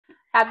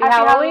Happy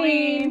Happy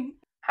Halloween!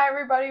 Hi,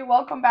 everybody.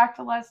 Welcome back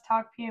to Let's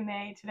Talk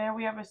PMA. Today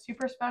we have a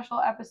super special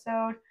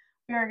episode.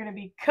 We are going to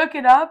be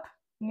cooking up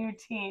new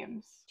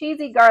teams.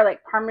 Cheesy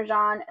garlic,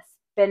 parmesan,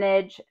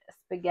 spinach,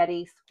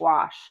 spaghetti,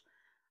 squash.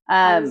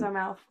 That is a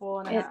mouthful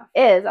and a half.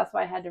 It is. That's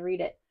why I had to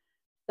read it.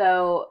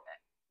 So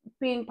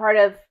being part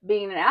of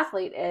being an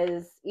athlete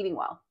is eating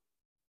well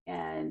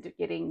and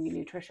getting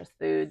nutritious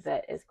food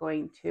that is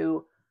going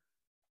to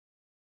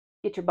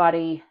get your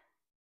body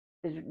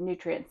the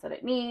nutrients that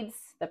it needs,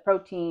 the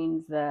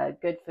proteins, the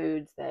good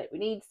foods that we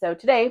need. So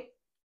today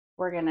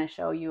we're going to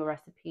show you a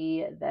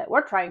recipe that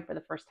we're trying for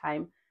the first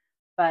time,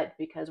 but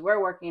because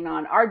we're working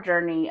on our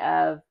journey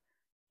of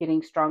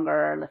getting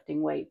stronger,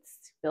 lifting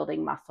weights,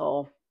 building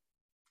muscle,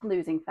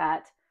 losing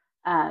fat,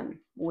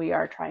 we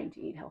are trying to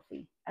eat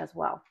healthy as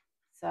well.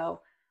 So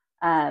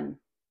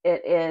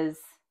it is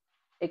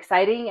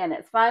exciting and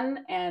it's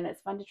fun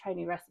to try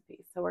new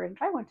recipes. So we're going to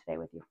try one today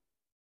with you.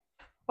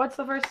 What's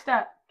the first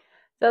step?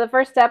 So the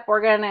first step,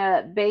 we're going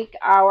to bake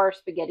our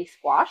spaghetti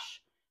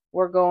squash.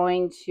 We're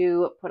going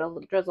to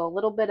drizzle a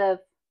little bit of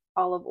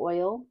olive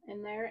oil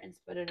in there and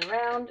spread it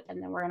around.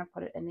 And then we're going to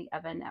put it in the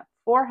oven at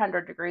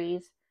 400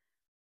 degrees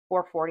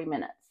for 40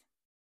 minutes.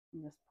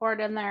 And just pour it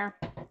in there.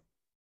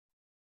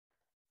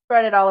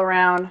 Spread it all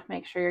around.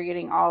 Make sure you're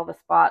getting all the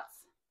spots.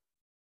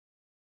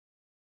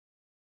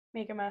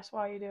 Make a mess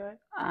while you do it.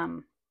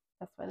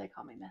 That's why they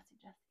call me Messy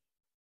Jessie.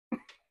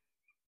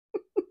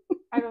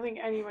 I don't think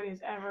anybody's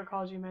ever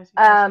called you Messy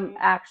Jessie.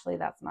 Actually,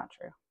 that's not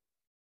true.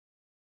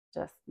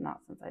 Just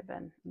not since I've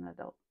been an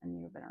adult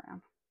and you've been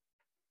around.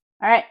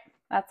 All right,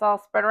 that's all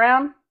spread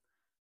around.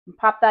 And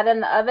pop that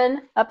in the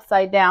oven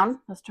upside down.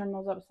 Let's turn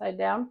those upside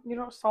down. You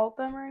don't salt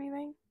them or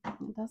anything?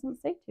 It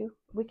doesn't say to.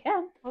 We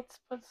can. Let's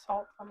put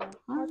salt on them.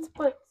 Let's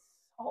put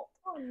salt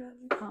on them.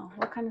 Oh,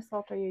 what kind of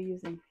salt are you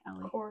using,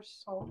 Ellie?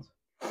 Coarse salt.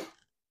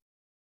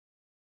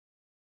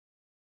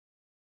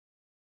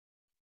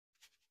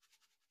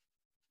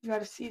 You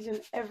gotta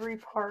season every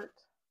part.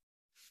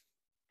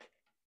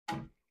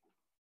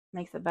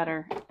 Makes it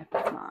better if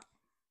it's not.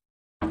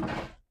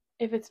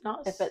 If it's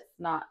not. If it's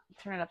not,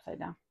 turn it upside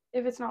down.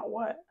 If it's not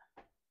what?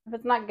 If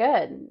it's not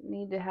good, you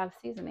need to have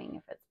seasoning.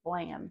 If it's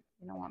bland,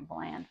 you don't want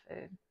bland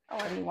food. Oh,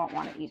 and you won't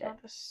want to eat it.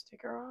 Not the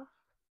sticker off?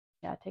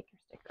 Yeah, take your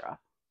sticker off.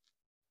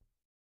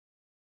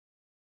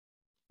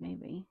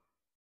 Maybe.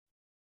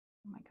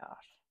 Oh my gosh.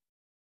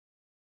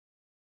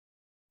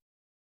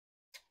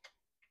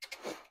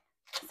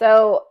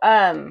 So,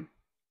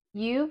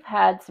 you've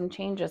had some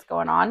changes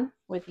going on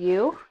with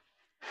you.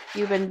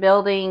 You've been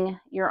building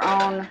your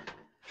own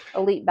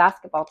elite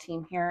basketball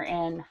team here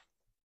in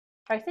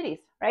Tri-Cities,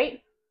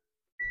 right?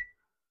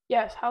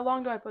 Yes. How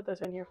long do I put this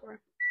in here for?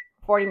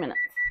 40 minutes.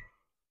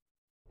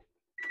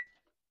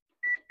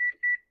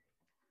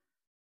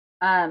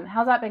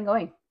 How's that been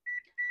going?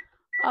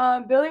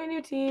 Building a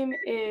new team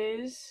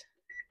is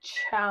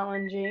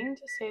challenging,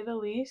 to say the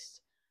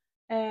least.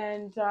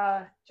 And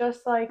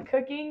just like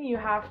cooking, you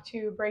have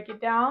to break it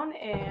down,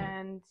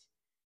 and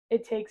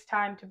it takes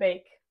time to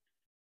bake.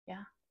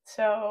 Yeah.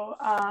 So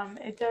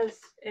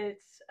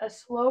it's a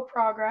slow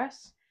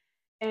progress,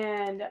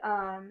 and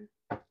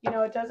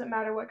it doesn't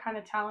matter what kind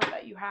of talent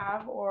that you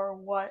have or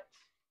what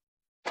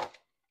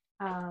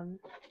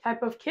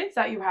type of kids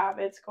that you have.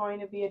 It's going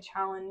to be a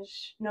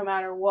challenge no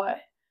matter what.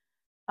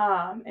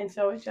 And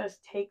so it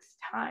just takes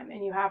time,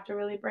 and you have to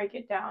really break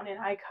it down. And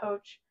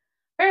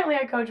Apparently,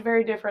 I coach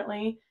very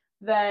differently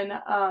than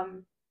a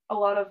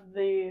lot of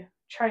the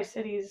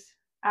Tri-Cities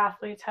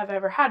athletes have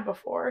ever had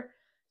before.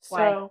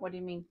 Why? So, what do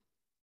you mean?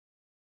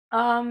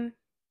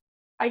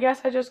 I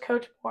guess I just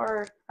coach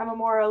more. I'm a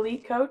more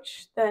elite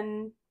coach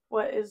than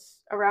what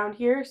is around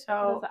here.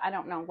 So I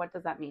don't know. What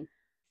does that mean?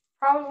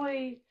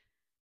 Probably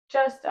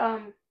just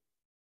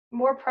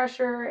more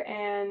pressure,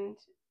 and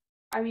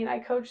I mean, I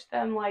coach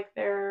them like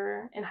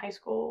they're in high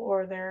school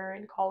or they're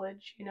in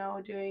college,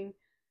 doing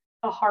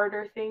the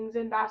harder things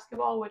in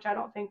basketball, which I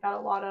don't think that a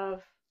lot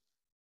of.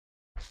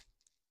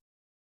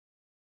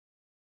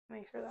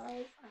 Make sure that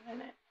I'm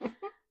in it.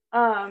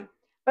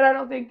 But I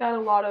don't think that a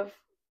lot of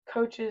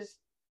coaches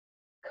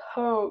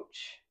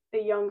coach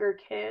the younger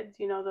kids,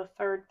 the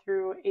 3rd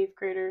through 8th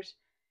graders,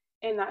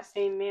 in that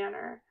same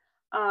manner.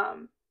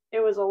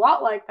 It was a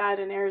lot like that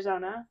in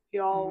Arizona. We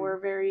all were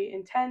very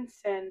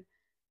intense and,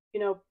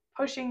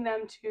 pushing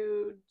them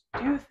to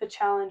do the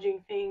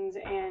challenging things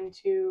and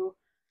to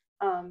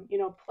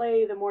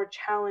play the more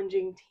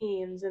challenging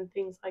teams and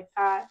things like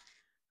that.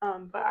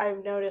 But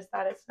I've noticed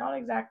that it's not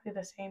exactly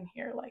the same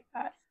here like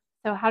that.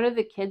 So how do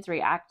the kids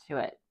react to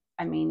it?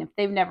 I mean, if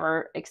they've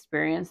never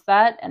experienced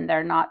that and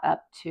they're not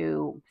up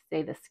to,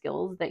 say, the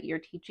skills that you're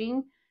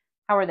teaching,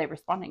 how are they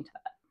responding to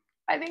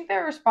that? I think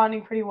they're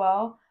responding pretty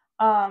well.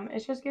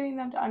 It's just getting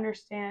them to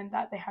understand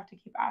that they have to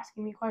keep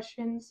asking me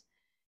questions,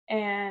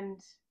 and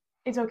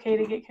it's okay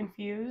to get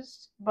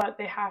confused, but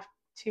they have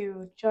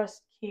to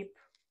just keep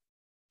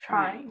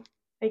trying.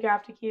 They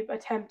have to keep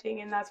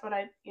attempting, and that's what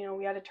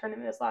we had a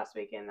tournament this last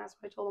weekend. That's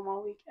what I told them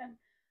all weekend,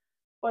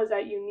 was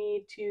that you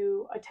need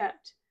to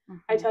attempt.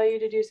 I tell you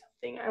to do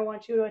something, I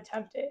want you to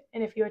attempt it.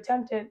 And if you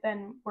attempt it,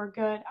 then we're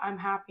good. I'm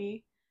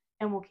happy.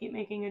 And we'll keep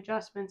making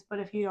adjustments. But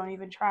if you don't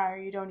even try or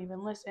you don't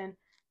even listen,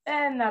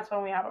 then that's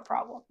when we have a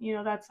problem.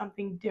 That's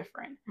something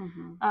different.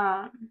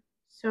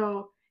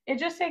 So it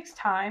just takes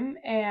time.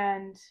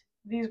 And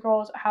these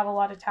girls have a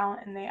lot of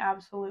talent, and they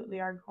absolutely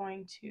are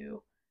going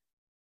to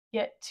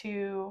get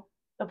to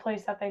the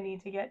place that they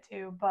need to get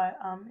to. But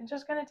it's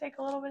just going to take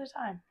a little bit of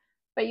time.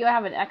 But you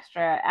have an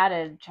extra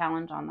added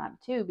challenge on that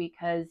too,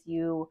 because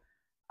you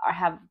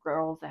have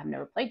girls that have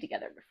never played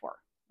together before,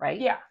 right?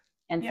 Yeah.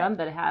 And some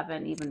that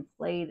haven't even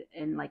played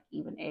in like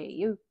even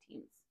AAU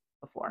teams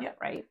before,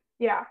 right?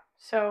 Yeah.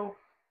 So,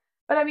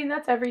 but I mean,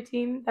 that's every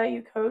team that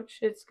you coach.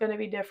 It's going to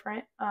be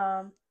different.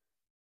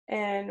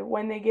 And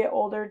when they get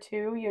older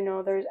too,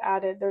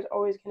 there's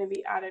always going to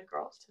be added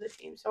girls to the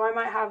team. So I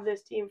might have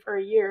this team for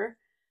a year,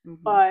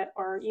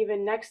 or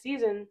even next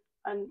season,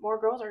 and more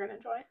girls are going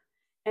to join.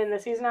 And the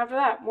season after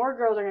that, more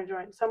girls are going to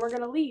join. Some are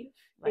going to leave,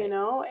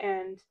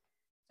 and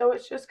so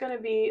it's just going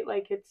to be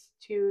like, it's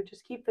to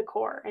just keep the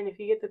core. And if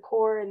you get the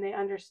core and they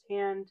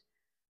understand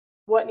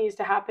what needs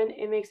to happen,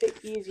 it makes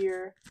it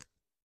easier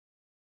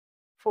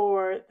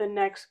for the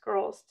next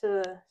girls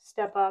to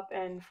step up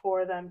and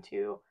for them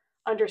to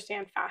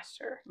understand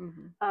faster,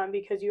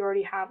 because you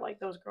already have like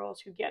those girls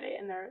who get it,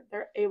 and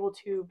they're able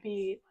to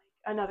be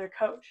like another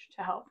coach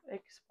to help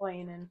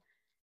explain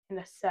and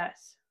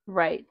assess.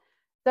 Right.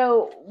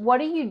 So what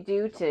do you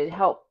do to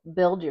help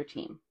build your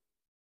team?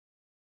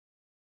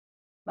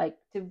 Like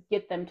to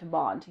get them to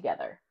bond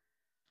together?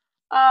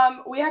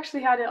 We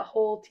actually had a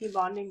whole team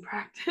bonding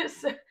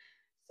practice.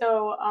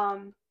 So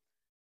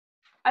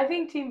I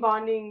think team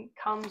bonding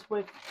comes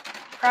with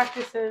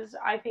practices.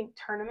 I think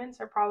tournaments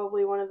are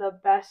probably one of the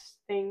best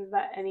things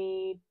that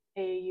any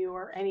AAU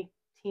or any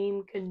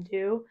team can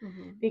do,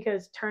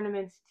 because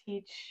tournaments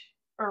you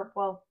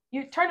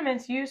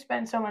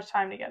spend so much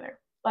time together.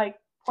 Like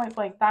point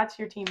blank, that's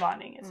your team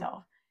bonding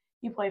itself.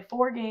 You play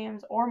 4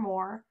 games or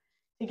more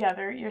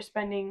together. You're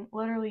spending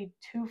literally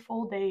 2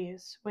 full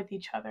days with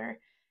each other,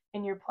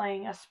 and you're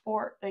playing a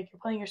sport. Like,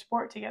 you're playing your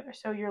sport together.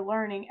 So you're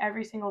learning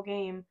every single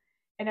game,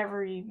 and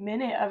every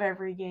minute of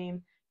every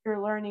game, you're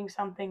learning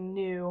something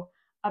new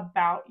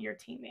about your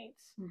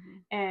teammates.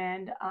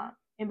 And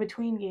in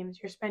between games,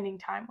 you're spending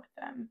time with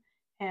them.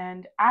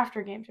 And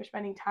after games, you're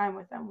spending time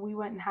with them. We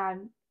went and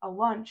had a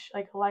lunch,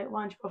 like a light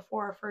lunch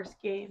before our first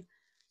game.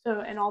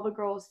 So, and all the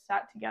girls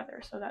sat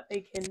together so that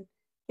they can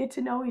get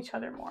to know each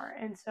other more.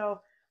 And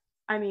so,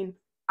 I mean,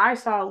 I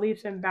saw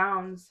leaps and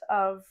bounds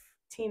of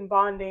team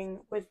bonding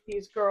with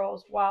these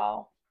girls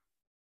while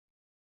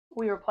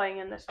we were playing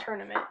in this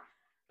tournament,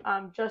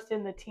 just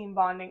in the team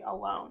bonding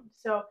alone.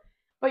 So,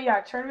 but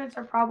yeah, tournaments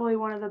are probably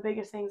one of the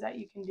biggest things that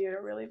you can do to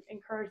really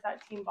encourage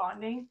that team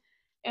bonding.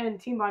 And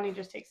team bonding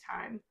just takes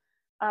time.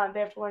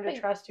 They have to learn to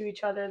trust to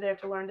each other. They have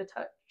to learn to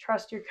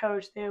trust your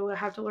coach. They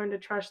have to learn to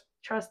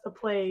trust the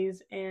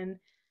plays.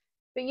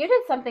 But you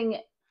did something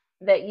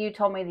that you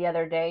told me the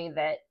other day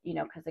that,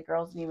 because the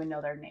girls didn't even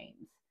know their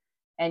names.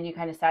 And you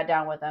kind of sat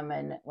down with them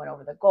and went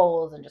over the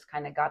goals and just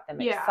kind of got them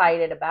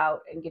excited about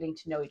and getting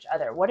to know each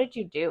other. What did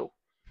you do?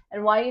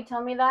 And while you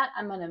tell me that,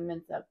 I'm going to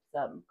mince up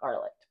some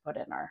garlic to put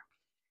in our...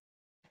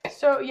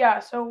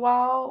 So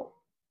while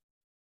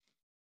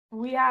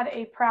we had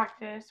a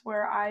practice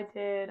where I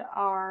did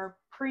our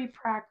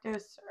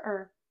pre-practice,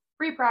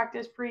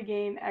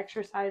 pre-game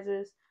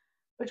exercises,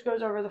 which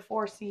goes over the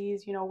 4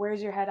 C's,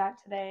 where's your head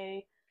at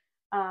today?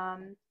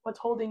 What's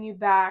holding you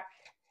back?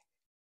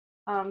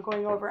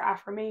 Going over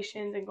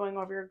affirmations and going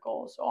over your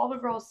goals. So all the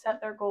girls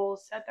set their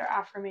goals, set their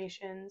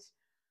affirmations,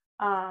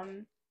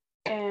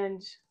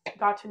 and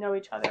got to know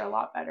each other a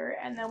lot better.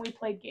 And then we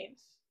played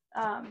games,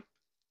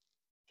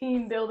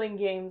 team building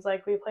games.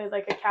 Like, we played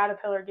like a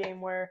caterpillar game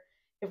where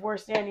if we're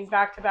standing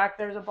back to back,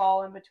 there's a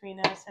ball in between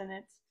us, and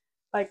it's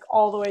like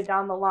all the way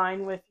down the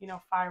line with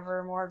 5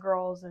 or more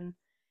girls in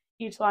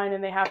each line,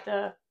 and they have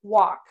to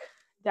walk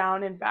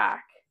down and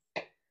back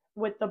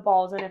with the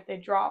balls, and if they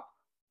drop,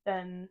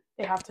 then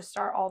they have to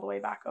start all the way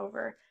back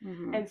over.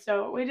 And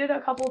so we did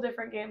a couple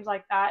different games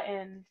like that,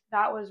 and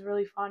that was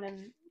really fun.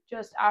 And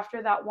just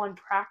after that one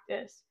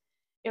practice,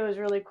 it was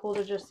really cool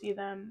to just see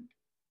them,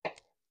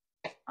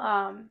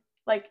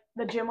 like,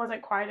 the gym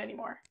wasn't quiet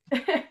anymore.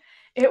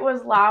 It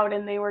was loud,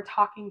 and they were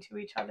talking to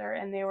each other,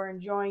 and they were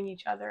enjoying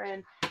each other,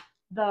 and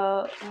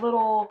the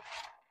little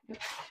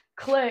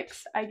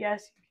cliques, I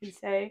guess you can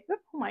say.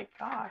 Oh my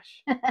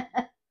gosh.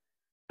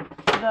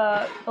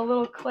 The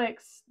little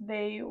cliques,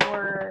 they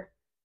were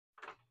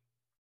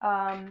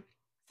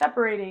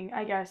separating,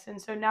 I guess.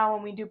 And so now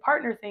when we do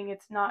partner thing,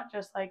 it's not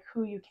just like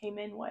who you came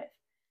in with.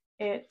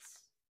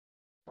 It's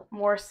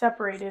more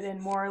separated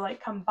and more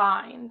like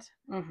combined.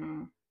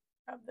 Grab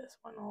this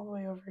one all the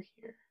way over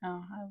here.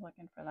 Oh, I was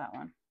looking for that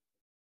one.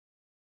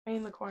 Right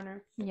in the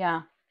corner.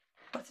 Yeah.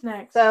 What's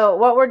next? So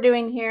what we're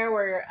doing here,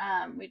 we're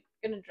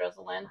going to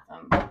drizzle in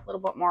a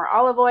little bit more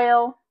olive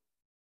oil.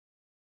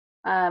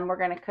 We're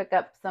going to cook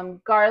up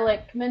some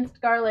garlic, minced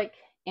garlic,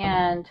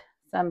 and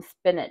some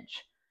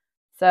spinach.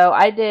 So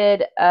I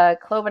did a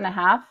 1.5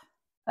 cloves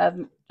of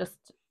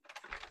just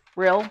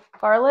real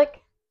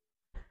garlic.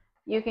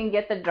 You can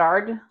get the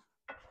jarred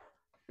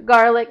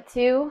garlic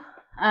too.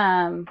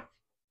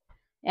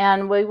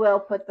 And we will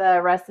put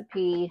the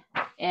recipe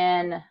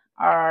in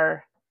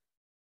our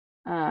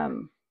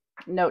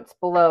notes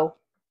below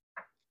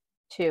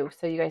too.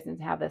 So you guys need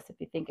to have this if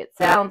you think it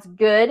sounds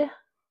good.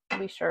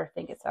 We sure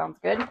think it sounds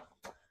good.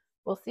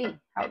 We'll see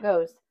how it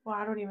goes. Well,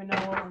 I don't even know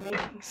what we're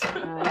making. So.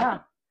 Yeah.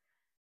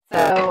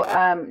 So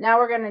now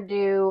we're going to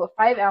do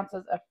 5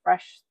 ounces of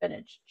fresh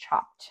spinach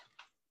chopped.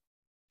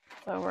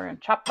 So we're going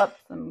to chop up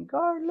some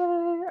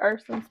garlic, or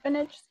some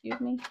spinach,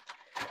 excuse me.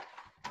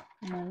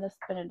 And then this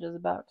spinach is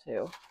about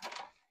to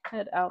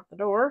head out the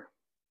door.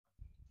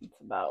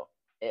 That's about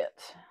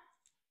it.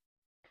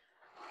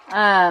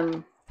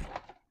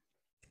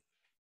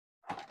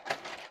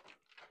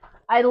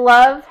 I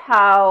love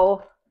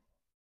how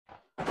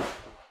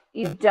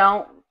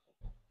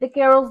the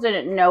girls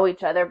didn't know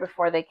each other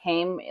before they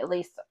came, at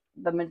least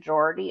the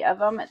majority of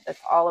them. It's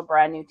all a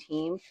brand new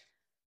team.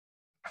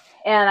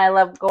 And I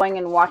love going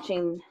and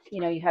watching,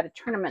 you had a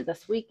tournament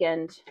this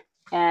weekend,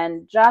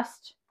 and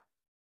just,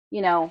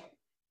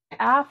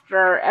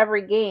 after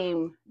every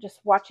game, just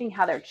watching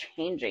how they're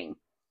changing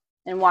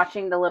and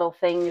watching the little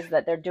things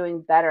that they're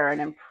doing better and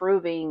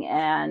improving,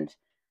 and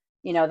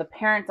the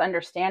parents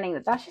understanding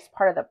that that's just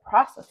part of the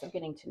process of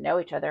getting to know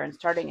each other and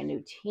starting a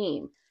new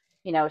team.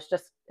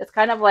 It's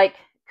kind of like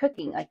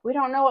cooking. Like, we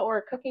don't know what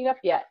we're cooking up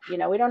yet. We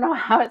don't know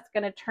how it's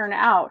going to turn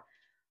out,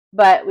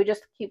 but we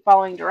just keep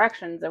following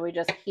directions, and we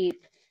just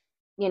keep,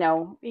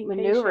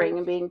 maneuvering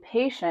and being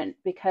patient,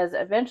 because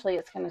eventually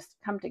it's going to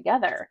come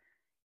together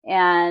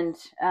and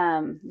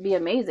be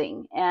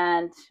amazing.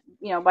 And,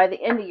 by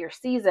the end of your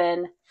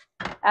season,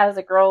 as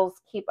the girls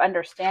keep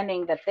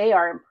understanding that they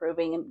are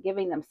improving and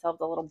giving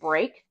themselves a little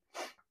break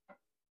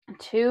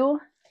to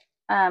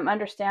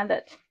understand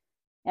that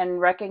and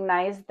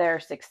recognize their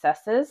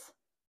successes,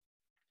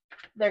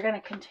 they're going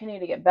to continue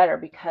to get better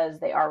because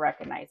they are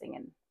recognizing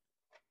it.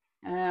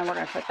 And we're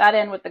going to put that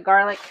in with the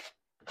garlic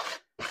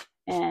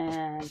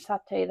and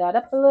saute that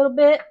up a little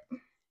bit.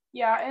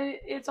 Yeah, and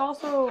it's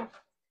also,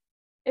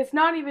 it's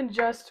not even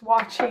just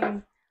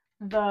watching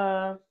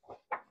the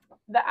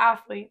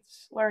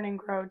athletes learn and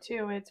grow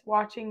too. It's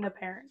watching the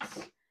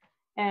parents.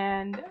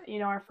 And,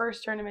 our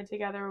first tournament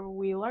together,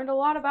 we learned a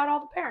lot about all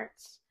the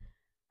parents.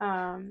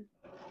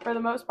 For the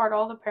most part,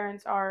 all the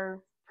parents are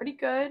pretty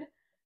good.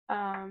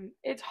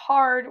 It's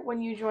hard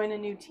when you join a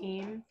new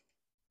team.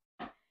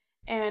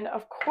 And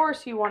of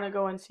course you want to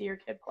go and see your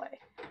kid play.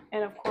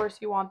 And of course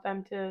you want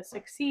them to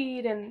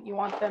succeed, and you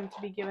want them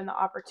to be given the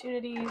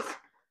opportunities.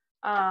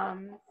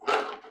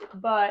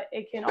 But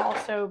it can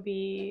also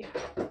be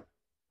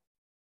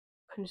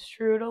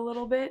construed a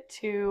little bit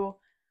to,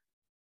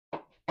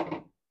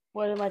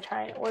 what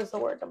is the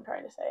word I'm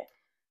trying to say?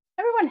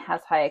 Everyone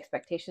has high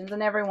expectations,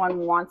 and everyone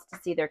wants to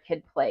see their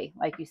kid play,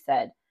 like you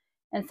said.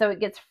 And so it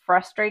gets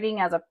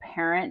frustrating as a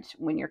parent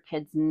when your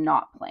kid's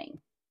not playing,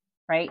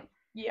 right?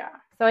 Yeah.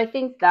 So I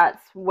think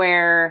that's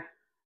where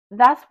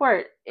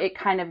it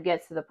kind of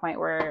gets to the point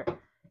where,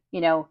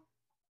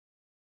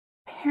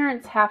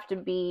 parents have to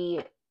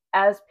be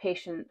as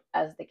patient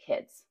as the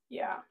kids.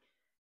 Yeah.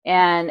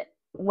 And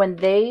when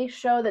they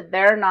show that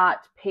they're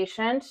not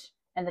patient,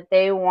 and that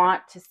they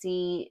want to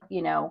see,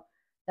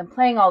 them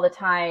playing all the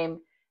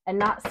time, and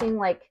not seem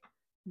like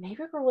maybe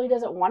girl really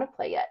doesn't want to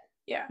play yet.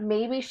 Yeah.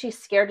 Maybe she's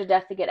scared to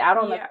death to get out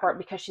on the court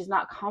because she's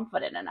not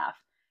confident enough.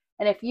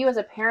 And if you as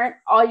a parent,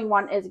 all you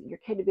want is your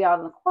kid to be out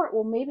on the court,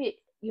 well, maybe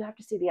you have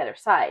to see the other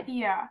side.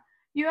 Yeah.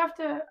 You have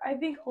to, I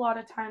think a lot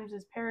of times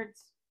as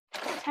parents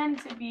tend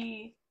to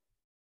be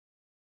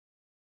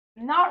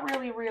not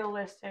really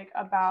realistic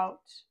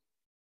about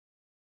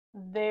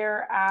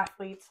their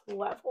athlete's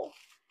level.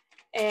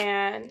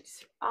 And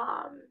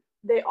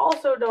they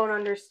also don't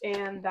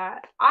understand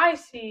that I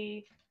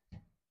see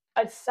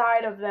a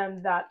side of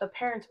them that the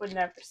parents would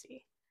never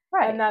see.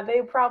 Right. And that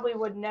they probably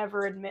would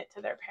never admit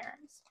to their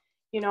parents.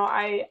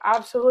 I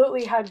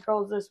absolutely had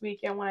girls this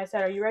weekend when I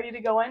said, "Are you ready to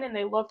go in?" And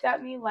they looked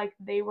at me like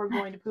they were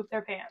going to poop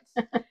their pants.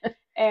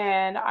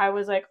 And I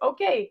was like,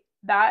 okay,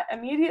 that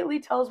immediately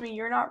tells me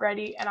you're not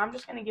ready, and I'm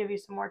just going to give you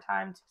some more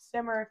time to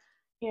simmer,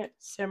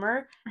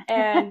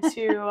 and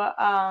to,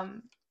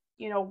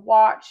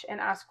 watch and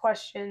ask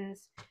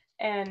questions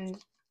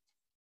and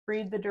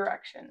read the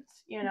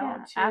directions,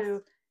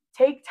 to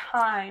take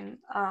time,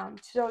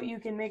 so you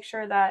can make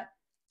sure that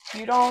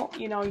you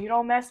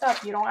don't mess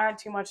up, you don't add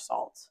too much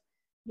salt.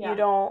 Yeah. You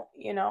don't,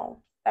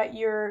 that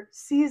you're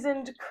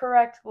seasoned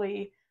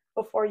correctly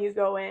before you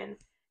go in.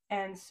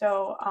 And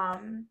so,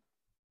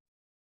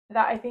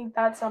 that I think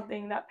that's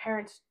something that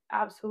parents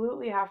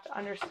absolutely have to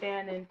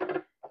understand.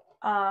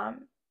 And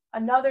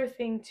another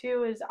thing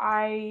too is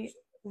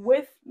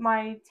with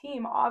my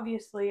team,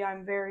 obviously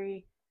I'm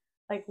very,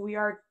 we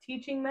are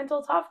teaching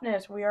mental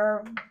toughness. We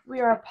are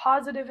a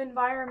positive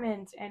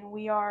environment, and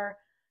we are,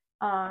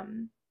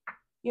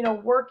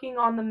 working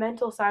on the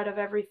mental side of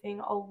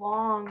everything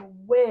along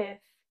with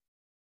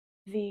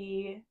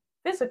the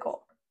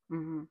physical.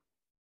 Mm-hmm.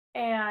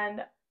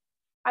 And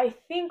I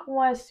think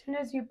as soon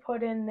as you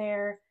put in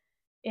there,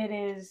 it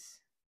is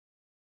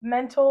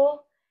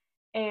mental,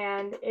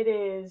 and it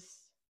is,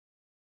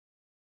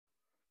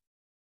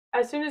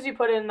 as soon as you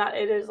put in that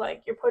it is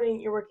like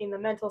you're working the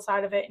mental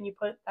side of it, and you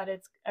put that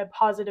it's a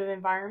positive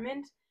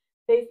environment,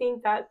 they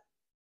think that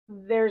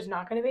there's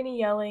not going to be any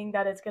yelling,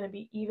 that it's going to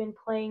be even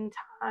playing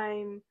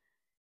time,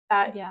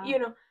 that, Yeah.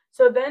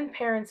 so then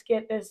parents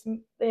get this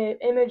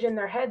image in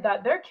their head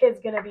that their kid's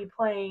going to be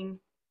playing,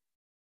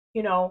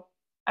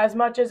 as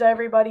much as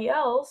everybody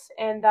else,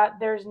 and that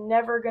there's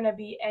never going to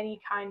be any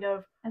kind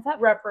of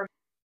reprimand.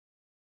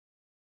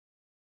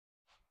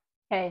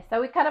 Okay,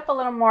 so we cut up a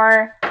little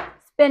more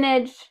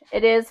spinach.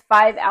 It is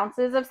 5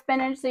 ounces of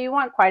spinach, so you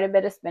want quite a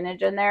bit of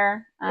spinach in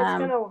there. It's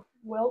going to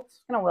wilt.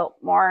 It's going to wilt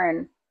more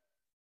and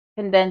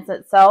condense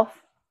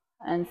itself.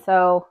 And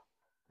so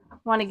you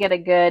want to get a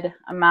good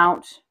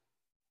amount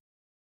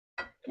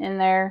in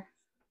there.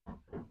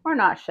 We're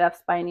not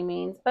chefs by any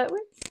means, but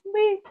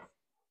we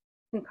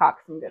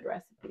concoct some good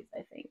recipes,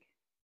 I think.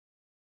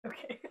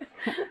 Okay.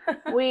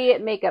 We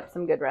make up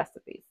some good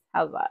recipes.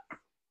 How's that?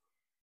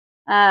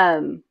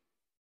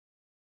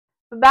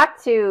 But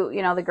back to,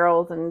 the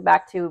girls, and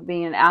back to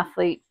being an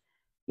athlete,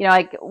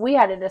 like we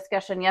had a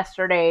discussion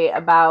yesterday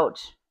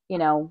about,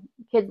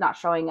 kids not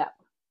showing up,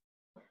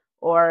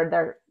 or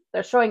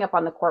they're showing up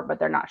on the court, but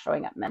they're not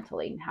showing up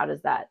mentally. How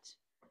does that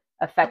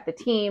affect the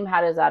team?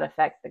 How does that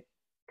affect the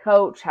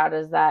coach? How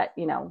does that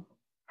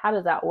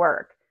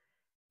work?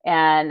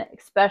 And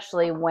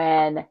especially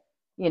when,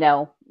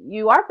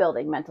 you are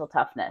building mental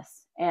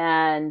toughness.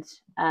 And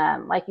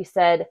like you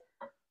said,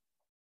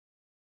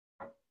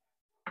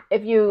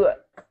 if you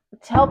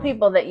tell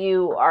people that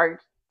you are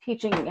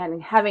teaching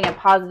and having a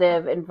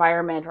positive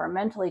environment or a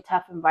mentally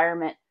tough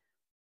environment,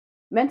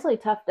 mentally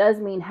tough does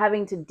mean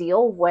having to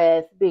deal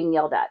with being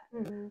yelled at,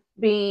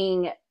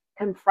 being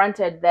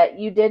confronted that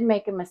you did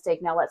make a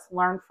mistake. Now let's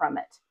learn from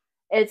it.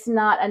 It's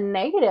not a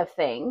negative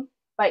thing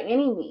by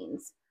any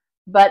means,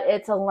 but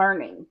it's a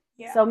learning.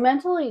 Yeah. So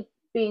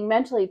being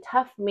mentally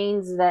tough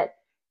means that,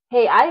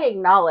 hey, I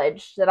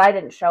acknowledge that I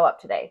didn't show up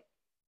today.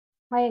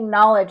 I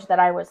acknowledge that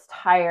I was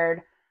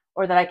tired,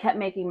 or that I kept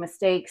making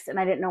mistakes and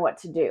I didn't know what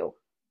to do.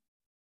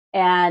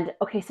 And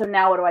okay, so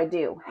now what do I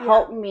do? Yeah.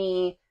 Help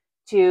me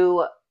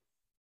to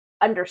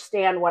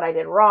understand what I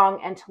did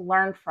wrong and to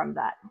learn from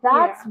that.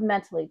 That's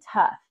mentally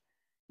tough.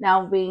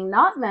 Now, being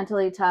not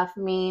mentally tough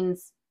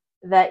means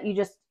that you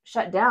just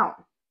shut down,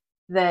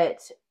 that,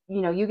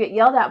 you get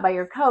yelled at by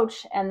your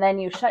coach and then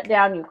you shut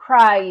down, you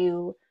cry,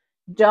 you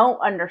don't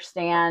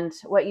understand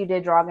what you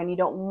did wrong, and you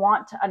don't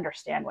want to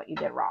understand what you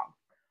did wrong,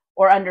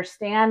 or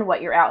understand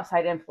what your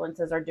outside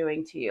influences are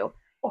doing to you.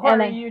 Or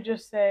you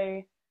just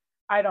say,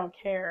 I don't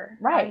care.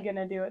 Right. I'm going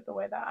to do it the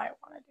way that I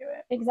want to do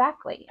it.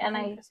 Exactly. I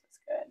think this is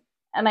good.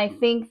 And I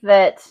think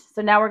that,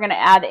 so now we're going to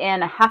add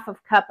in a 1/2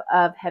 cup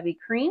of heavy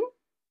cream.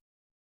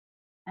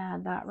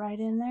 Add that right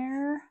in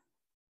there.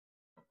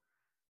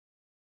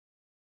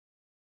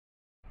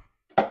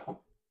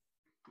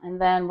 And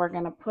then we're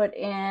going to put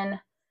in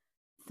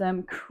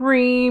some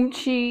cream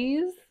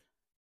cheese.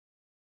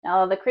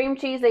 Now, the cream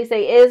cheese, they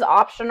say, is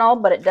optional,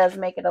 but it does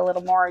make it a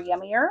little more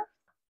yummier.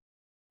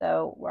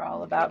 So we're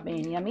all about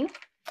being yummy.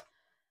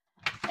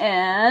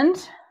 And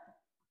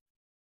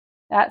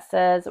that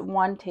says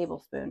 1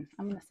 tablespoon.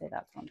 I'm going to say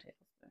that's 1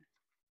 tablespoon.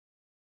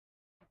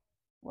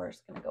 We're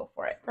just going to go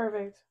for it.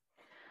 Perfect.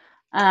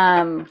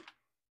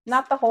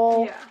 Not the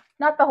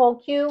whole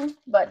cube,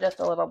 but just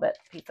a little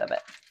piece of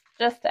it.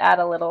 Just to add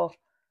a little.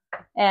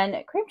 And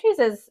cream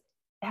cheese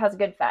has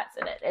good fats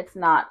in it. It's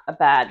not a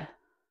bad,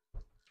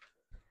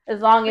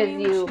 as long as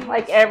you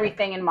like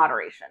everything in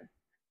moderation.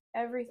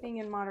 Everything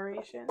in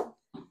moderation.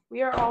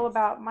 We are all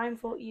about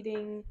mindful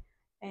eating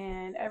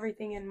and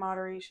everything in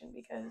moderation,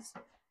 because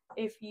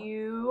if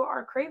you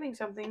are craving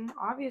something,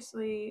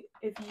 obviously,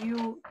 if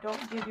you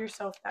don't give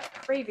yourself that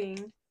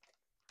craving,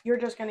 you're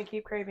just going to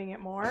keep craving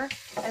it more.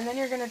 And then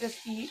you're going to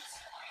just eat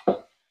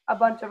a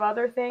bunch of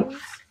other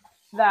things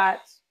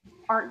that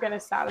aren't going to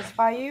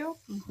satisfy you.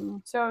 Mm-hmm.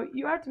 So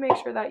you have to make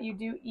sure that you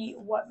do eat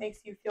what makes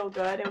you feel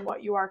good and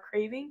what you are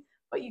craving,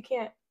 but you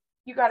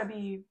got to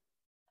eat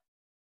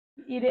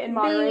it in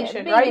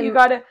moderation, right?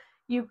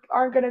 You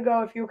aren't going to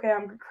go,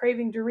 I'm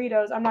craving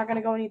Doritos, I'm not going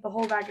to go and eat the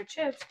whole bag of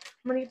chips.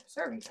 I'm going to eat the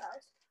serving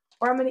size.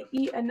 Or I'm going to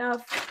eat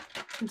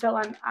enough until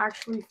I'm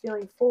actually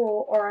feeling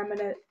full, or I'm going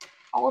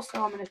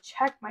to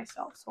check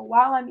myself. So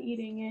while I'm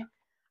eating it,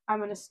 I'm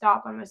going to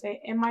stop. I'm going to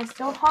say, am I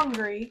still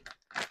hungry,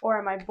 or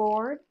am I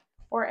bored,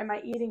 or am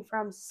I eating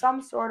from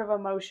some sort of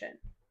emotion?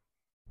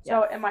 Yes.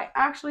 So am I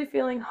actually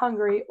feeling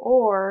hungry,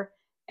 or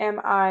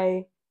am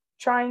I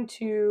trying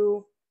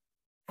to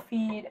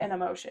feed an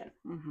emotion?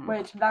 Mm-hmm.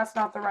 Which that's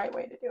not the right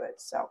way to do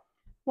it. So,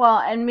 well,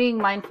 and being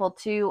mindful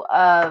too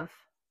of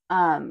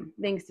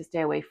things to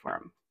stay away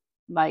from,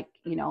 like,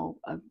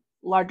 a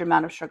large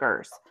amount of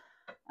sugars,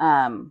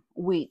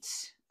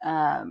 wheat.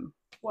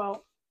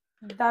 Well,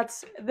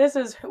 this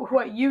is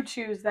what you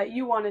choose that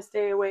you want to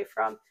stay away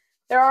from.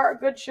 There are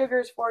good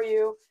sugars for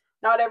you,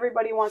 not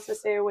everybody wants to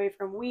stay away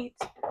from wheat,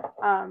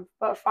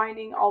 but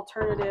finding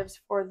alternatives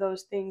for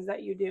those things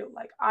that you do.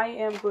 Like, I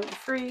am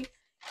gluten-free.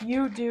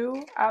 You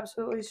do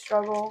absolutely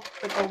struggle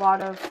with a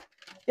lot of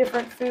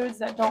different foods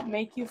that don't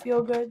make you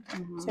feel good.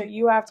 So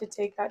you have to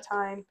take that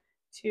time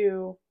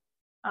to,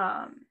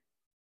 but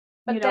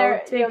take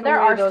there away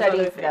are those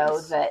other studies though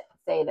things. that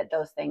say that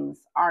those things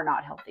are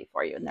not healthy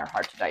for you and they're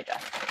hard to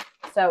digest.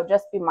 So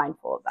just be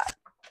mindful of that.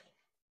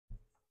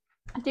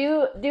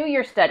 Do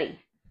your study.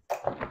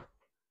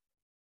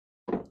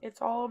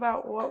 It's all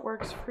about what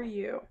works for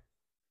you.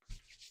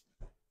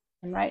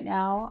 And right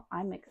now,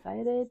 I'm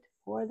excited to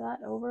pour that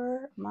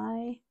over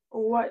my...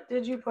 What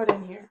did you put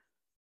in here?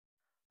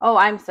 Oh,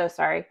 I'm so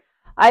sorry.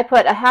 I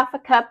put a half a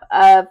cup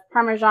of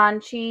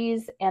Parmesan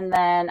cheese, and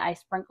then I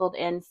sprinkled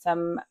in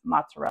some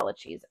mozzarella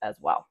cheese as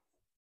well.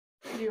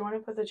 Do you want to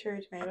put the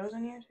cherry tomatoes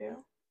in here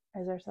too?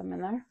 Is there some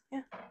in there?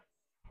 Yeah.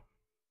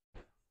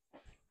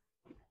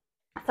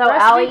 So the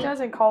recipe Allie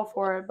doesn't call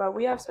for it, but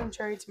we have some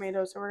cherry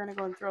tomatoes, so we're gonna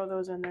go and throw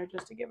those in there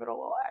just to give it a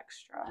little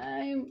extra.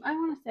 I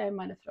want to say I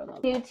might have thrown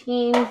those. New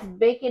teams,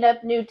 baking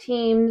up new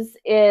teams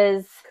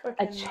is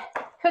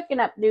cooking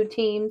up new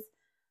teams.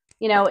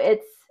 You know,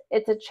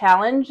 it's a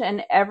challenge,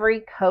 and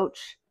every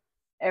coach,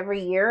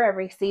 every year,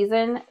 every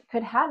season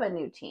could have a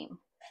new team.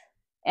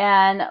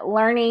 And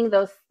learning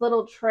those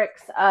little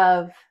tricks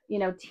of, you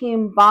know,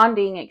 team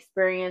bonding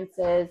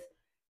experiences,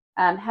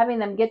 having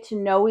them get to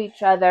know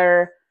each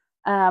other,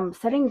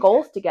 setting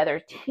goals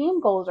together.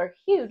 Team goals are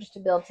huge to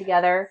build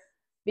together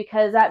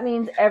because that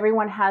means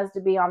everyone has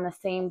to be on the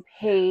same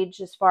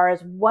page as far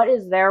as what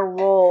is their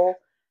role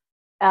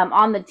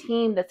on the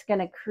team that's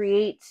going to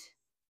create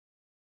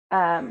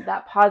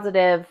that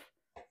positive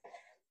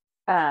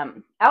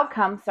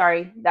outcome.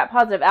 That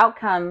positive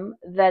outcome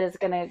that's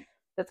going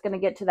to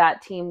get to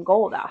that team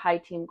goal, that high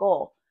team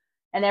goal,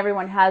 and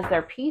everyone has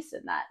their piece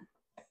in that.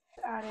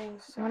 Adding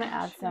some I want to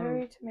add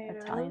some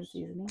tomatoes. Italian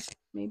seasoning,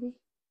 maybe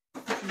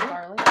some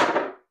garlic.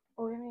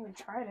 Oh, we haven't even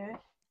tried it.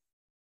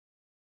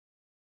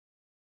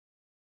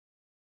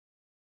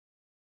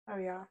 Oh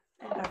yeah,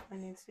 it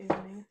definitely needs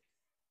seasoning.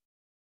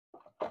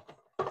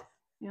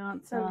 You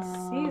want some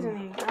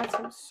seasoning? Add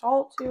some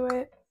salt to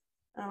it.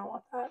 I don't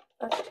want that.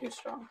 That's too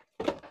strong.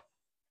 We're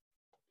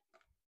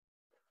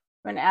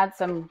going to add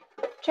some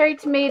cherry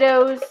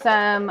tomatoes,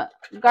 some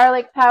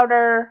garlic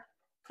powder,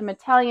 some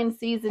Italian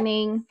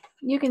seasoning.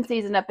 You can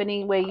season up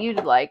any way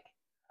you'd like.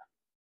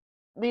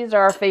 These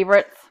are our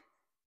favorites.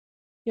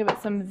 Give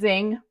it some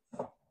zing.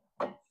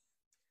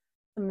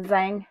 Some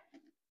zang.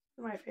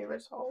 My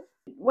favorite salt.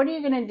 What are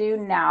you going to do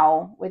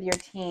now with your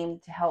team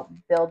to help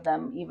build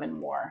them even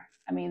more?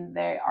 I mean,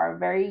 they are a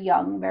very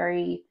young,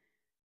 very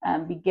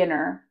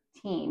beginner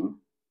team.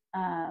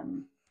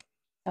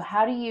 So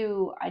how do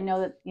you, I know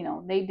that, you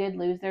know, they did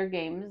lose their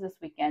games this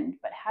weekend,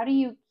 but how do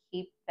you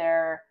keep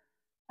them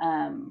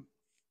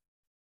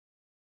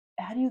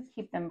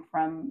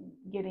from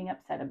getting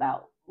upset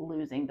about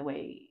losing the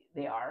way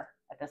they are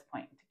at this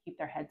point, to keep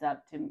their heads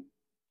up, to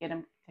get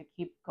them to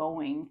keep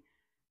going,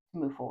 to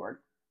move forward?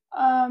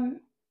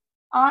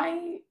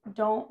 I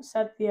don't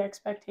set the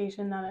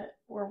expectation that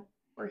we're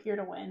here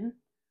to win.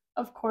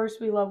 Of course,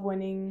 we love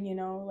winning, you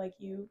know, like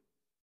you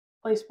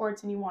play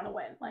sports and you want to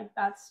win. Like,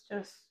 that's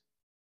just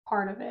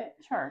part of it.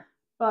 Sure.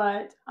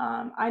 But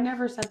I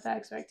never set the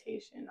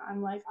expectation.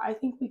 I'm like, I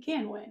think we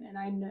can win,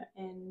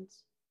 and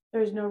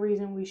there's no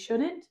reason we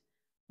shouldn't.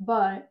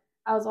 But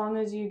as long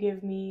as you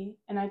give me,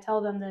 and I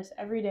tell them this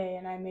every day,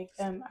 and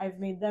I've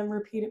made them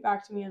repeat it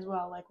back to me as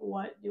well. Like,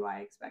 what do I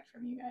expect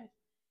from you guys?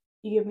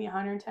 You give me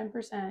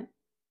 110%,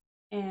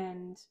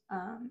 and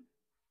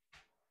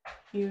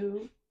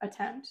you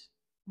attempt,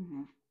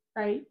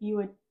 right? You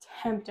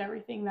attempt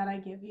everything that I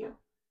give you,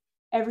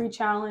 every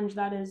challenge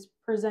that is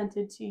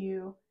presented to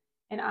you,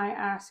 and I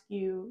ask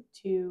you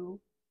to,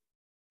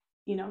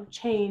 you know,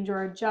 change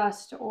or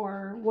adjust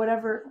or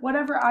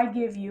whatever I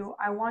give you.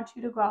 I want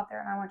you to go out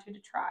there and I want you to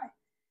try,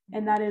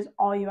 and that is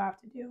all you have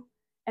to do,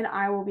 and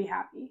I will be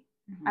happy.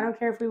 I don't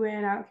care if we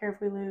win, I don't care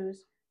if we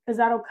lose, because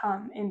that'll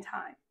come in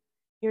time.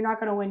 You're not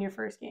going to win your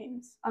first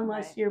games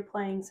unless you're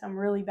playing some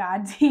really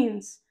bad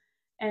teams.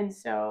 And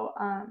so,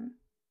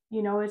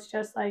 you know, it's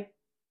just like,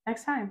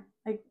 next time,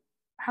 like,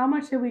 how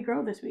much did we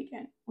grow this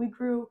weekend? We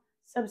grew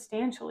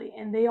substantially,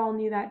 and they all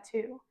knew that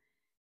too.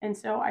 And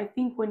so I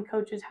think when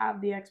coaches have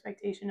the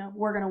expectation of,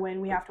 we're going to win,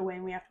 we have to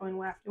win, we have to win,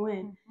 we have to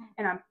win,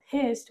 and I'm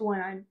pissed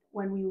when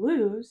we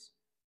lose,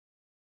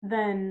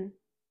 then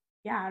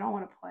yeah, I don't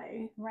want to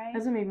play. Right.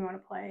 Doesn't make me want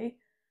to play.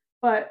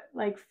 But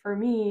like, for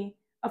me,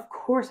 of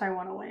course I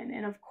want to win,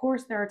 and of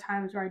course there are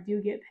times where I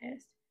do get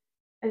pissed.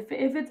 If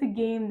it's a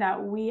game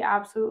that we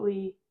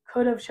absolutely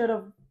could have, should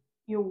have,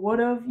 you would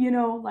have, you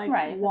know, like,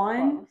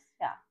 won,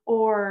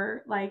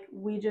 or like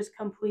we just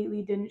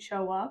completely didn't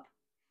show up,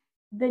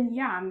 then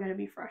yeah, I'm gonna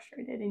be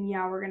frustrated, and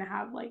yeah, we're gonna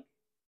have like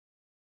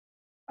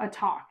a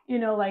talk, you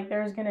know, like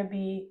there's gonna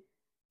be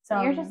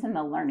some. You're just in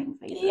the learning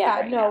phase.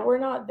 Yeah, no, we're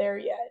not there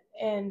yet,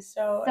 and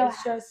so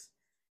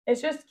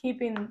it's just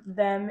keeping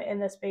them in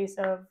the space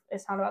of,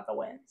 it's not about the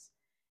wins.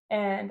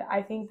 And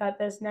I think that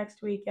this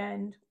next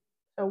weekend,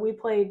 so we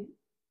played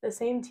the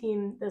same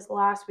team this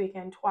last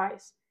weekend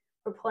twice.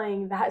 We're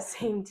playing that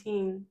same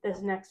team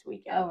this next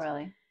weekend. Oh,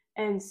 really?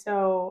 And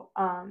so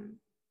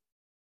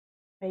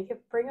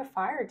bring a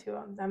fire to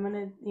them. I'm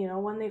gonna,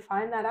 when they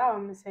find that out,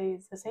 I'm gonna say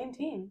it's the same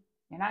team.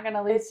 You're not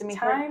gonna lose to me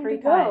three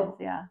times. Go.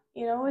 Yeah.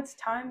 It's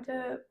time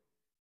to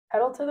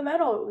pedal to the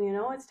metal.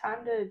 It's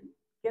time to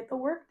get the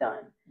work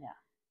done.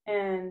 Yeah.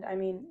 And I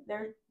mean,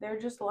 they're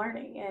just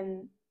learning,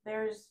 and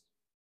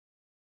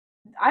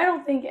I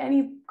don't think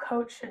any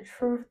coach should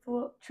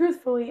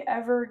truthfully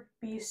ever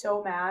be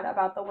so mad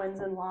about the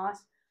wins and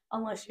loss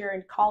unless you're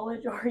in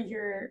college or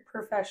you're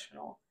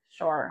professional.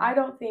 Sure. I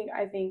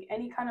think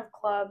any kind of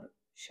club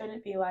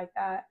shouldn't be like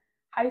that.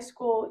 High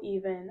school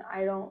even,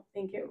 I don't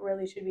think it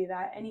really should be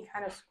that. Any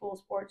kind of school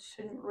sports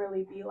shouldn't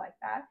really be like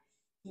that.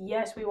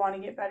 Yes, we want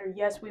to get better.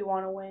 Yes, we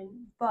want to win,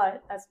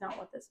 but that's not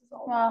what this is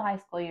all about. Well, high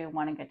school, you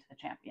want to get to the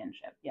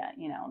championship. Yeah,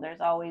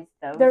 there's always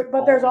those.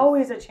 But there's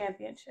always a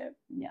championship.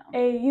 Yeah.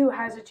 AAU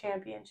has a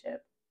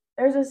championship.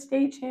 There's a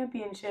state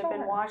championship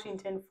in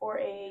Washington for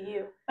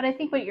AAU. But I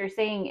think what you're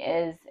saying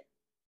is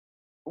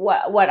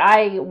what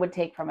I would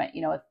take from it.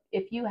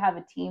 If you have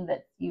a team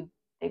that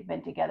they've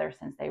been together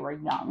since they were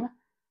young,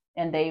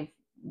 and they've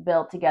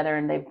built together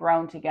and they've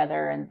grown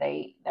together and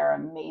they're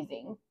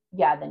amazing.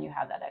 Yeah, then you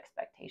have that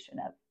expectation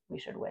of we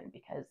should win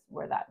because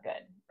we're that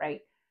good, right?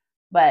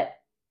 But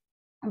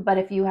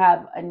if you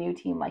have a new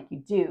team like you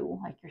do,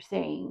 like you're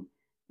saying,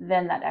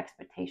 then that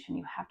expectation,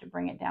 you have to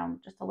bring it down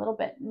just a little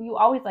bit. You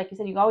always, like you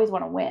said, you always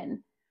want to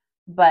win,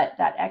 but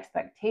that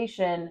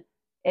expectation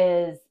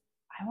is,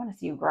 I want to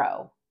see you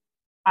grow.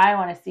 I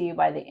want to see you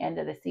by the end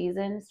of the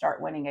season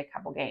start winning a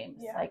couple games.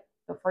 Yeah. Like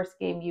the first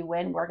game you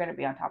win, we're going to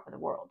be on top of the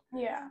world.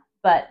 Yeah.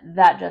 But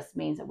that just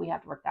means that we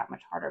have to work that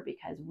much harder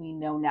because we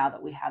know now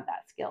that we have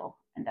that skill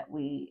and that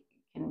we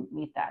can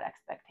meet that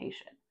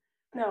expectation.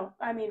 No,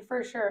 I mean,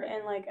 for sure.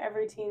 And like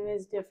every team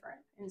is different.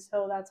 And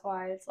so that's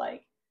why it's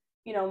like,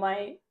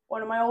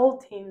 one of my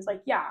old teams,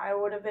 like, yeah, I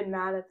would have been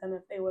mad at them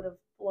if they would have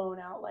blown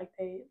out like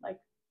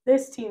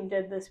this team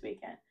did this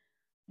weekend.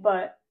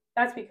 But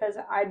that's because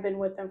I'd been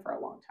with them for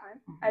a long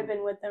time. Mm-hmm. I've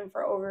been with them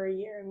for over a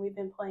year, and we've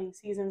been playing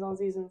seasons on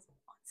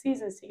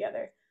seasons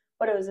together.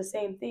 But it was the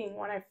same thing.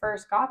 When I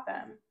first got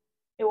them,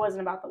 it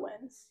wasn't about the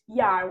wins.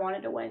 Yeah, I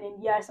wanted to win.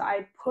 And yes,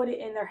 I put it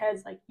in their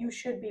heads like, you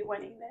should be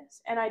winning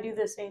this. And I do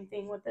the same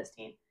thing with this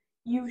team.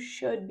 You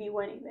should be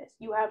winning this.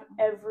 You have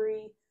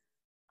every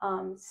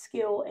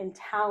skill and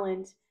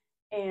talent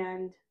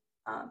and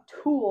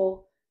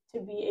tool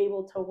to be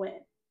able to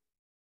win.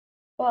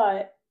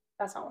 But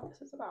that's not what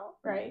this is about,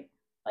 right?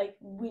 Like,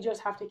 we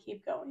just have to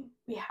keep going.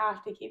 We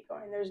have to keep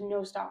going. There's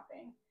no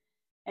stopping.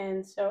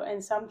 And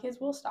some kids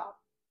will stop.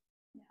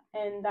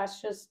 And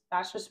that's just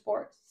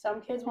sports.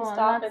 Some kids will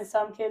stop, and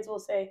some kids will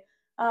say,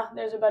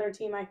 there's a better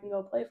team I can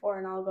go play for,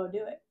 and I'll go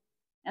do it.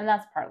 And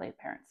that's partly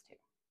parents too.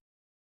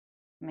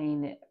 I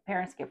mean,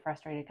 parents get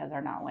frustrated because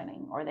they're not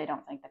winning, or they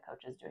don't think the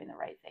coach is doing the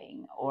right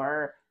thing,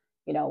 or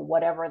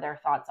whatever their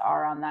thoughts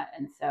are on that.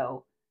 And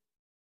so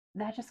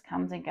that just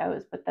comes and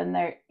goes. But then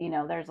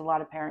there's a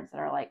lot of parents that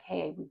are like,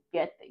 hey, we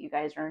get that you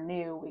guys are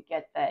new. We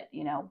get that,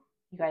 you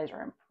guys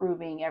are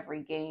improving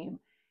every game.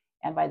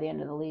 And by the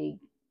end of the league,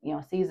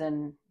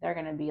 season, they're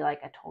going to be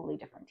like a totally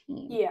different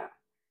team. Yeah.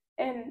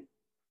 And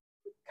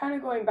kind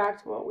of going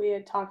back to what we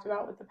had talked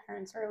about with the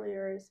parents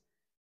earlier is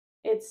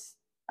it is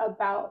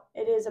about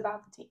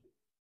the team.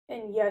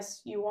 And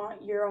yes, you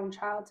want your own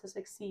child to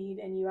succeed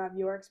and you have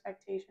your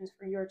expectations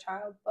for your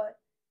child, but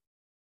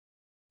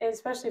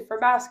especially for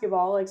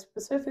basketball, like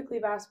specifically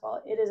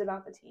basketball, it is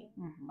about the team.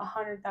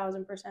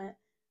 100,000%.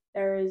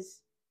 There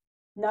is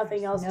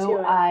nothing else to it. No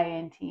I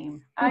in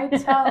team.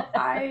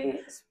 I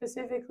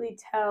specifically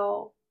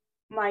tell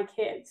my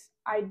kids,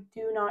 I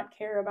do not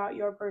care about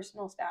your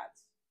personal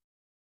stats,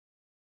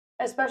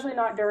 especially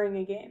not during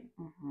a game.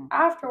 Mm-hmm.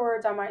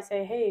 Afterwards, I might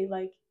say, hey,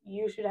 like,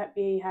 you should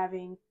be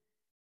having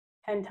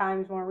 10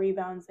 times more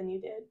rebounds than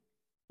you did.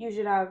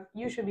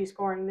 You should be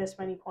scoring this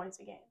many points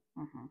a game.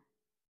 Mm-hmm.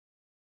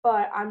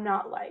 But I'm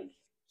not like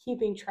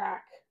keeping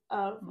track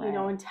of,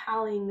 and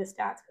tallying the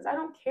stats because I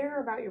don't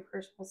care about your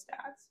personal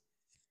stats,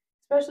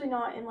 especially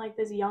not in like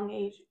this young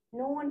age.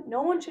 No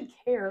one should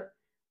care.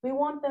 We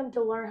want them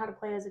to learn how to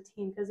play as a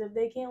team because if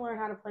they can't learn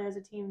how to play as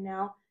a team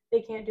now, they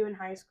can't do it in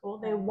high school.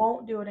 They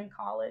won't do it in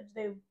college.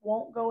 They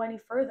won't go any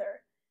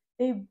further.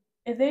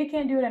 If they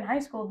can't do it in high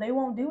school, they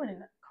won't do it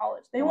in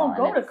college. They won't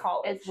go to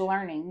college. It's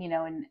learning,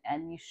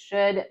 and you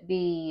should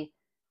be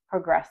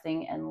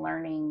progressing and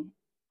learning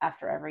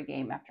after every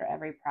game, after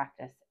every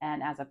practice.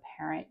 And as a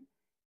parent,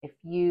 if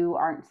you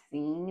aren't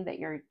seeing that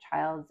your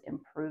child's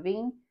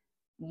improving,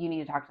 you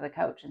need to talk to the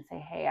coach and say,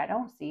 hey, I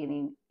don't see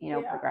any,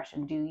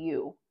 progression. Do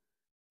you?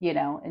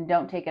 And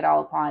don't take it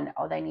all upon,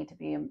 they need to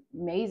be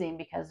amazing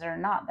because they're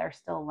not. They're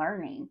still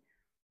learning.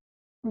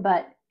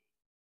 But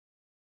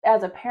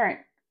as a parent,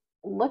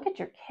 look at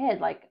your kid.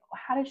 Like,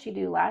 how did she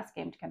do last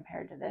game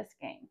compared to this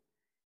game?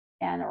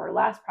 Or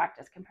last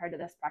practice compared to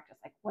this practice?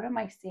 Like, what am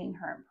I seeing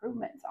her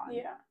improvements on?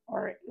 Yeah.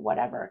 Or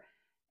whatever.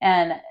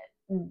 And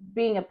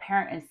being a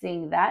parent and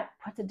seeing that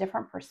puts a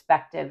different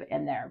perspective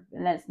in there.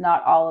 And it's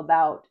not all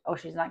about, oh,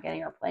 she's not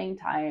getting her playing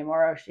time,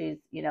 or oh, she's,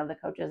 the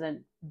coach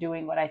isn't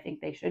doing what I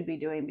think they should be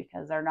doing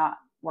because they're not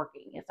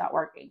working. It's not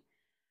working.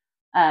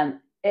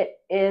 It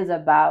is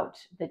about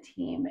the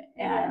team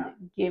and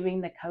giving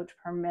the coach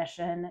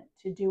permission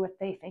to do what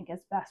they think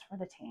is best for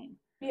the team.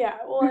 Yeah.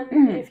 Well,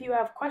 and if you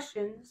have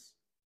questions,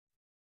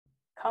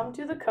 come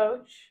to the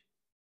coach.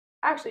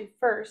 Actually,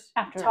 first,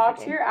 talk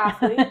to your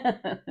athlete.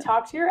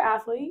 Talk to your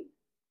athlete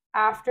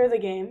after the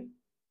game.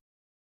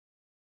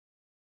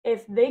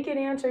 If they can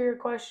answer your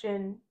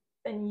question,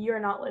 then you're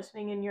not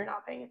listening and you're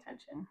not paying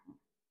attention. Mm-hmm.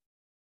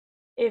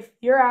 If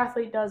your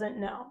athlete doesn't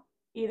know,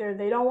 either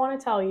they don't want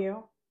to tell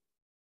you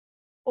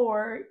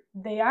or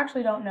they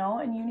actually don't know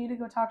and you need to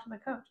go talk to the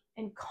coach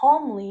and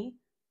calmly,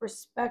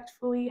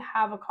 respectfully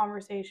have a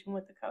conversation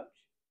with the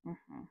coach.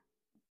 Mm-hmm.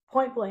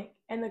 Point blank.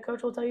 And the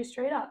coach will tell you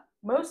straight up.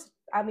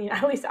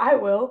 At least I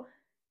will.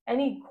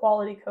 Any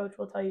quality coach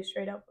will tell you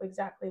straight up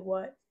exactly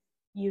what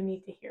you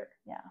need to hear.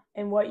 Yeah.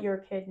 And what your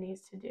kid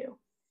needs to do.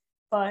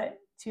 But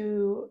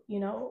to,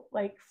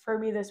 like for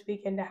me this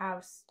weekend to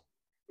have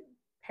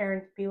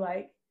parents be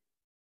like,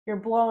 you're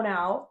blown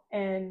out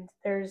and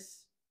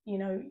there's,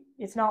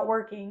 it's not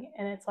working.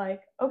 And it's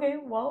like, okay,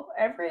 well,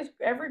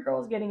 every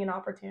girl is getting an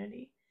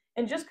opportunity.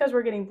 And just because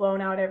we're getting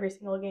blown out every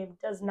single game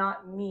does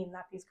not mean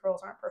that these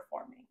girls aren't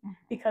performing,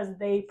 because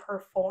they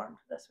performed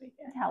this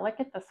weekend. Yeah,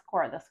 look at the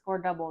score. The score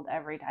doubled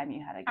every time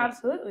you had a game.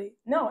 Absolutely.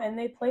 No, and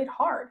they played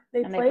hard.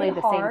 They played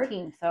the same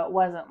team, so it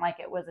wasn't like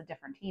it was a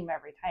different team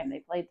every time. They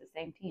played the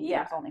same team.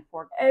 Yeah. There's only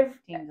 4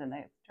 teams in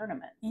the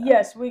tournament. So.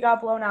 Yes, we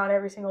got blown out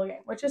every single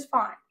game, which is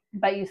fine.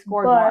 But you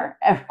scored more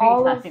every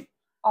time.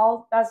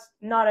 That's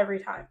not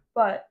every time,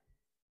 but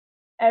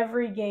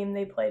every game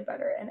they played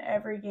better, and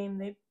every game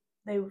they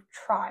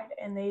tried,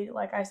 and they,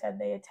 like I said,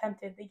 they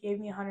attempted. They gave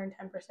me 110%.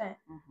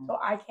 Mm-hmm. So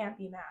I can't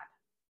be mad.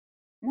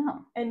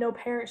 No. And no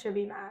parent should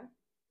be mad.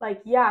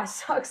 Like, yeah, it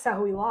sucks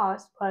that we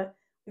lost, but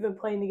we've been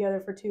playing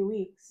together for 2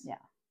 weeks. Yeah.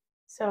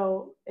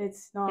 So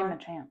it's not. Give them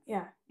a chance.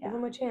 Yeah. Give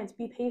them a chance.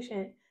 Be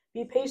patient.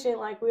 Be patient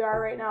like we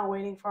are right now,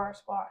 waiting for our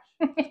squash.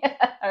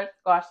 Yeah, our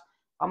squash.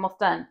 Almost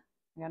done.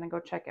 I'm going to go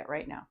check it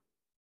right now.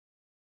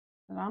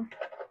 Hold on.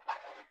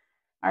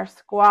 Our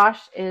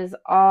squash is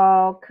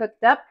all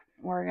cooked up.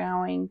 We're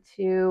going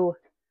to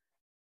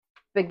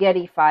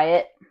spaghettify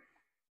it.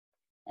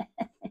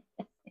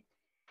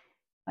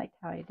 Like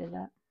how I did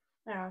that.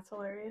 Yeah, it's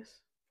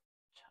hilarious.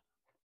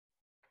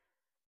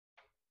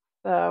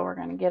 So we're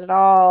going to get it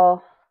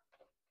all.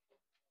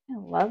 I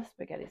love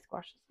spaghetti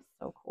squash. This is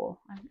so cool.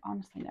 I've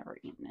honestly never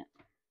eaten it.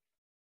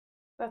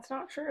 That's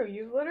not true.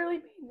 You've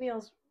literally made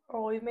meals.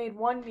 Oh, we've made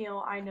one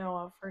meal I know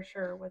of for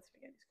sure with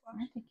spaghetti squash.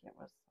 I think it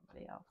was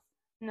somebody else.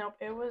 Nope,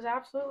 it was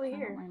absolutely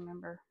here. I don't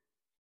remember.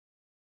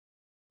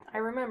 I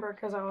remember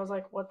because I was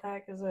like, what the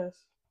heck is this?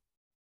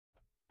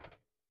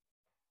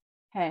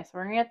 Okay, so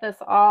we're going to get this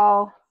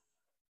all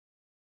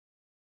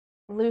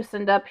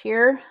loosened up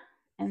here.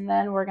 And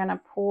then we're going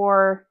to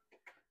pour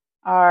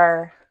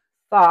our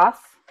sauce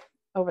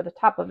over the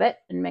top of it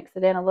and mix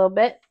it in a little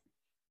bit.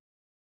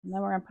 And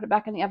then we're going to put it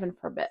back in the oven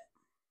for a bit.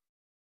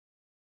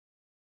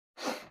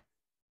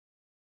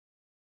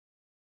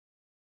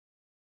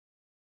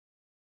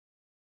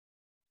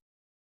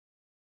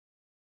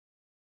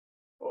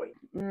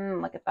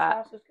 Look at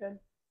that. Sauce is good.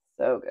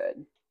 So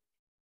good.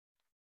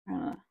 I'm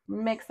going to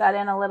mix that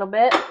in a little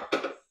bit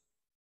so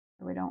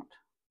we don't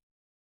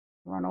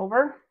run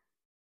over.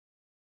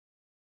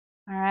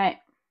 All right.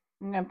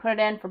 I'm going to put it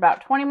in for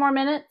about 20 more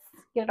minutes.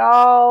 Get it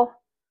all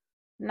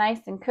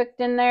nice and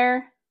cooked in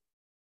there.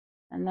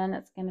 And then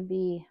it's going to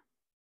be...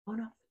 Oh,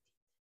 no.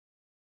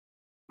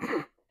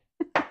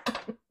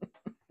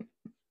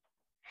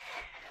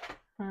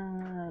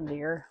 Oh,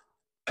 dear.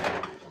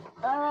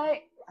 All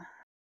right.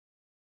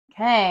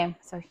 Okay,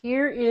 so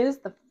here is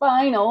the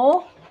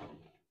final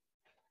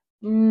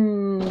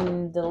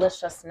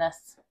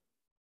deliciousness.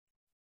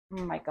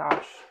 Oh my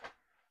gosh.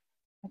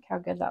 Look how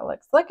good that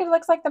looks. Look, it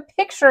looks like the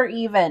picture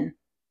even.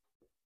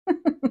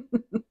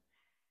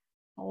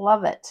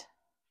 Love it.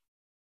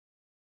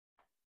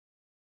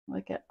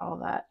 Look at all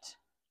that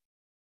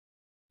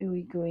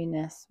ooey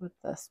gooiness with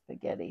the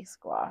spaghetti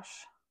squash.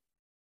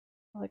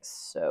 It looks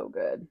so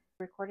good.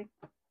 Recording?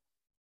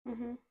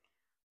 Mm-hmm.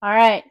 All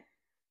right.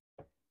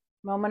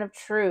 Moment of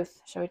truth.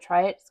 Shall we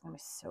try it? It's going to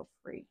be so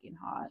freaking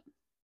hot.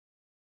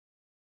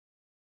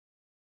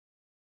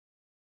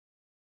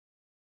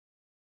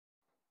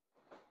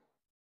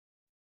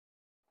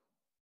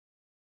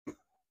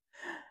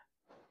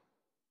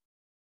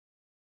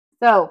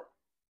 So,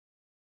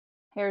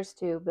 here's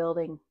to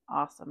building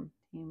awesome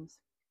teams.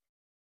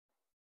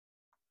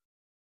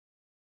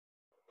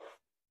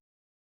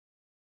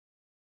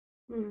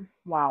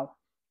 Wow.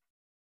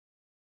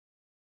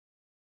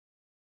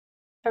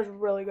 That's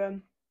really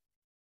good.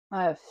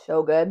 That is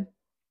so good.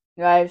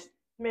 You guys,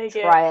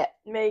 try it.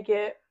 Make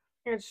it.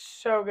 It's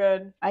so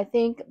good. I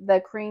think the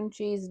cream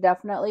cheese,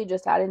 definitely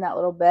just adding that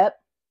little bit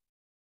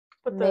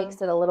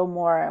makes it a little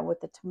more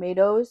with the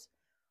tomatoes.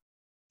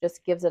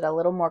 just gives it a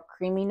little more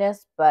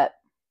creaminess, but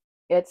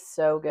it's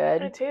so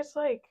good. It tastes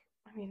like,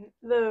 I mean,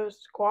 the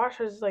squash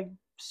is like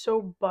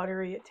so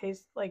buttery. It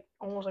tastes like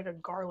almost like a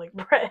garlic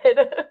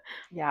bread.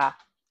 Yeah.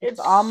 It's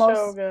almost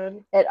so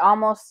good. It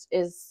almost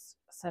is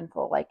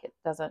sinful, like it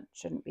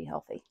shouldn't be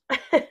healthy.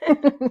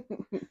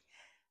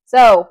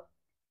 So,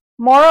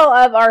 moral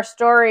of our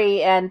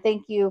story, and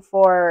thank you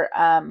for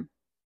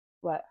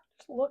what?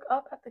 Just look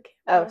up at the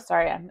camera. Oh,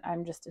 sorry,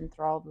 I'm just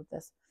enthralled with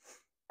this.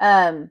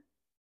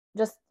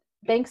 Just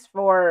thanks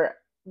for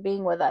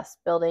being with us,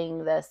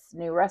 building this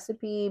new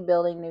recipe,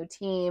 building new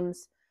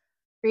teams,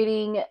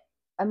 creating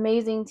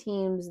amazing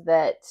teams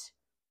that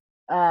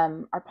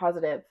are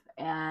positive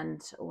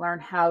and learn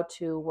how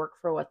to work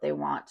for what they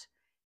want,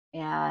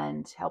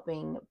 and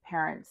helping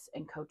parents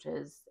and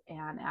coaches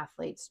and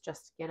athletes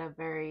just get a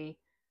very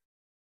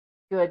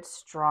good,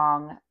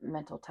 strong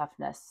mental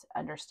toughness,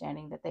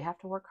 understanding that they have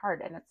to work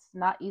hard and it's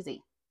not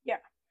easy. Yeah.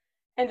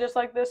 And just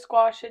like this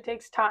squash, it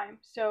takes time.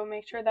 So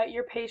make sure that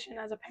you're patient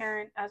as a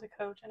parent, as a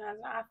coach, and as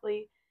an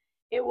athlete.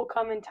 It will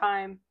come in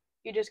time.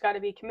 You just got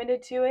to be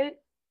committed to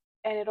it,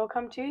 and it'll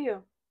come to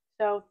you.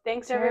 So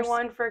thanks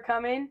everyone for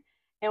coming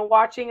and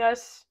watching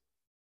us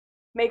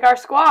make our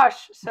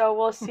squash. So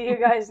we'll see you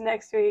guys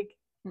next week.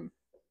 I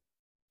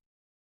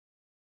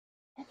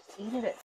just hated it.